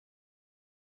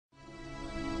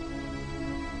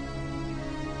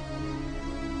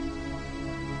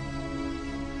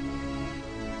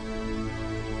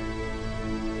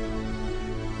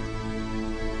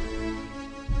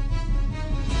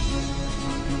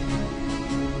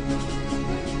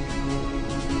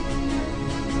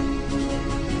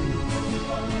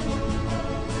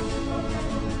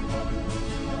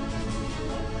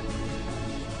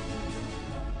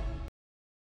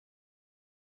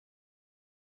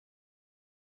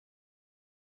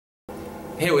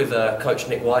Here with Coach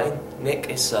Nick Whiting. Nick,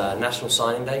 it's National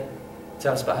Signing Day.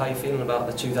 Tell us about how you're feeling about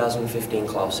the 2015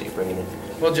 class that you're bringing in.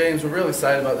 Well, James, we're really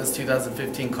excited about this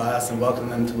 2015 class and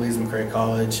welcome them to Lees-McRae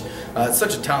College. It's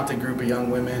such a talented group of young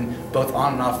women, both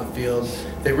on and off the field.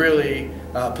 They really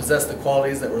possess the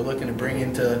qualities that we're looking to bring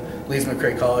into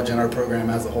Lees-McRae College and our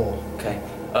program as a whole. Okay.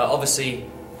 Obviously,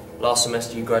 last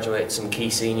semester you graduated some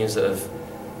key seniors that have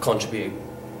contributed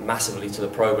massively to the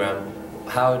program.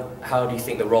 How do you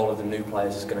think the role of the new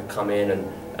players is going to come in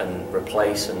and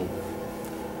replace and?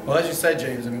 Well, as you said,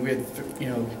 James, I mean, we had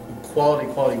a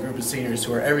quality group of seniors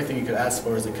who are everything you could ask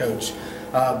for as a coach.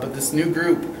 But this new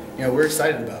group, we're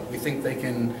excited about. We think they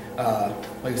can,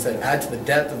 like I said, add to the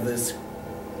depth of this,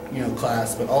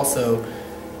 class, but also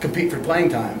compete for playing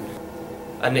time.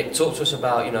 And Nick, talk to us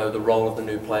about the role of the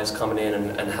new players coming in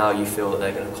and how you feel that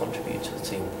they're going to contribute to the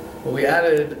team. Well, we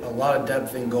added a lot of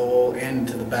depth in goal and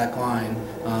to the back line,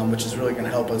 which is really going to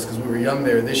help us because we were young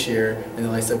there this year, and then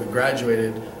like I said, we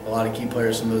graduated a lot of key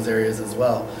players from those areas as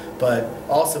well. But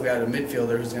also we had a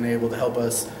midfielder who's going to be able to help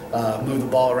us move the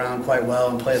ball around quite well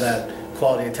and play that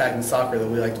quality attacking soccer that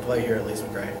we like to play here at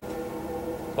Lees-McRae.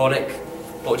 Well, Nick,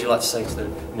 what would you like to say to the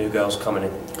new girls coming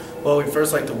in? Well, we'd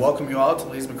first like to welcome you all to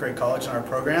Lees-McRae College and our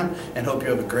program and hope you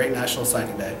have a great National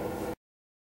Signing Day.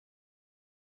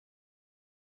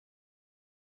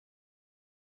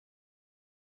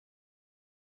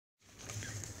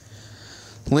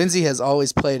 Lindsay has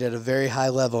always played at a very high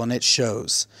level, and it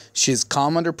shows. She is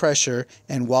calm under pressure,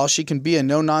 and while she can be a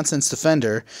no-nonsense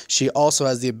defender, she also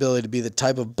has the ability to be the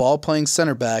type of ball-playing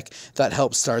center back that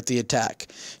helps start the attack.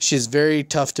 She is very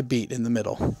tough to beat in the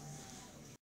middle.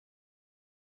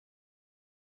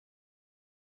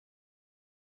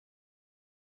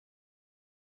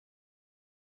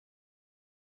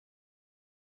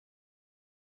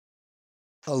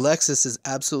 Alexis is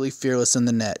absolutely fearless in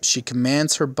the net. She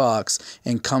commands her box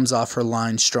and comes off her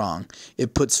line strong.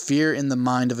 It puts fear in the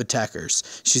mind of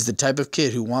attackers. She's the type of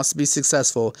kid who wants to be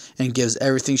successful and gives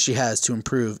everything she has to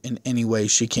improve in any way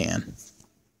she can.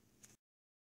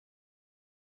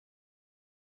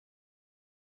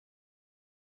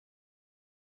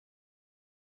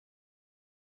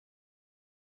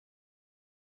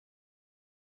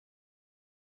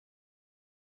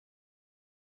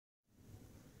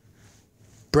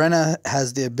 Brenna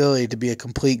has the ability to be a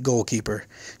complete goalkeeper.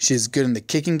 She is good in the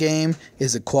kicking game,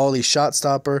 is a quality shot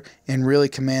stopper, and really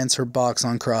commands her box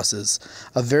on crosses.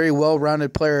 A very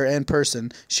well-rounded player and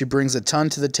person, she brings a ton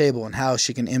to the table in how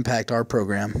she can impact our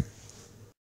program.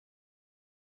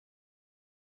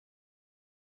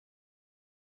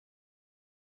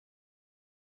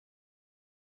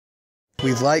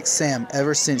 We've liked Sam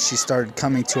ever since she started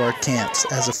coming to our camps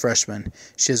as a freshman.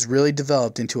 She has really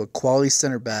developed into a quality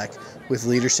center back with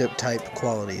leadership type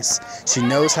qualities. She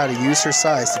knows how to use her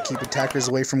size to keep attackers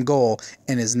away from goal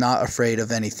and is not afraid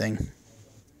of anything.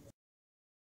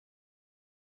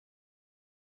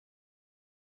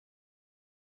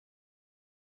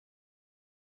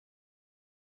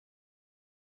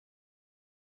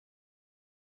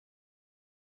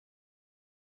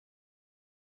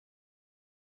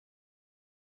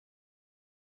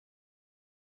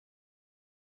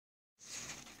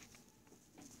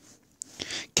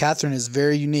 Catherine is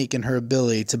very unique in her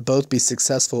ability to both be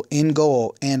successful in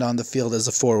goal and on the field as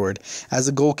a forward. As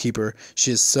a goalkeeper,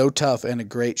 she is so tough and a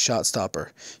great shot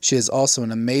stopper. She is also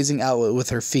an amazing outlet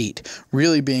with her feet,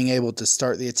 really being able to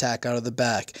start the attack out of the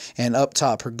back, and up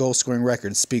top her goal-scoring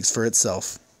record speaks for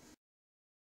itself.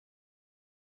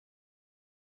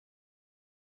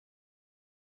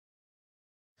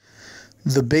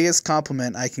 The biggest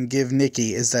compliment I can give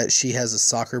Nikki is that she has a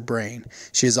soccer brain.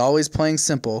 She is always playing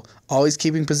simple, always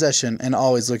keeping possession, and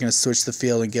always looking to switch the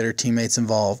field and get her teammates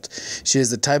involved. She is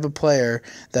the type of player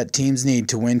that teams need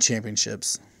to win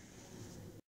championships.